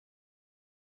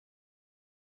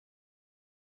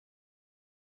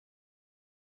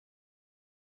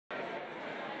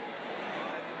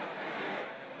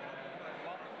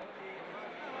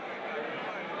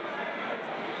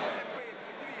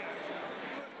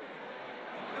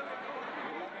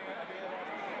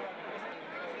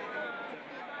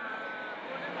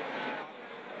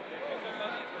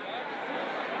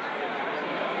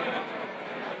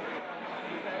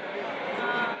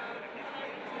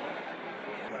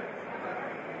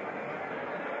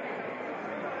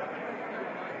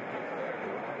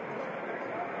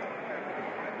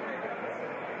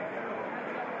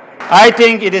I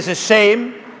think it is a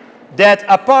shame that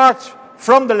apart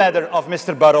from the letter of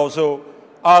Mr. Barroso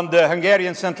on the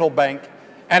Hungarian Central Bank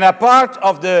and apart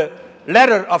of the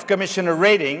letter of Commissioner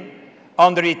Reding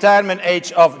on the retirement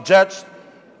age of judges,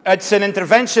 it's an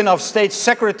intervention of State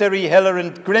Secretary Hillary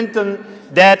Clinton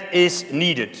that is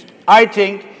needed. I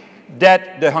think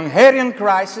that the Hungarian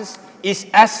crisis is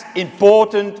as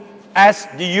important as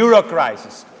the euro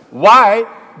crisis. Why?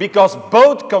 Because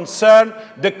both concern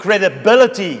the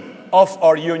credibility of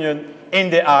our union in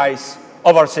the eyes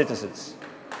of our citizens.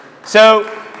 So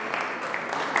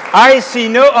I see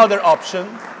no other option.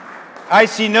 I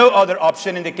see no other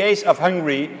option in the case of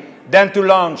Hungary than to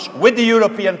launch with the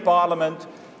European Parliament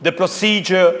the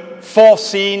procedure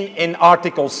foreseen in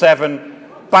Article 7,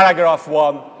 Paragraph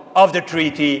 1 of the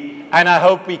treaty, and I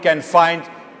hope we can find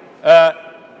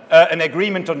an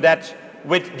agreement on that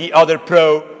with the other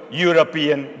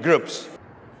pro-European groups.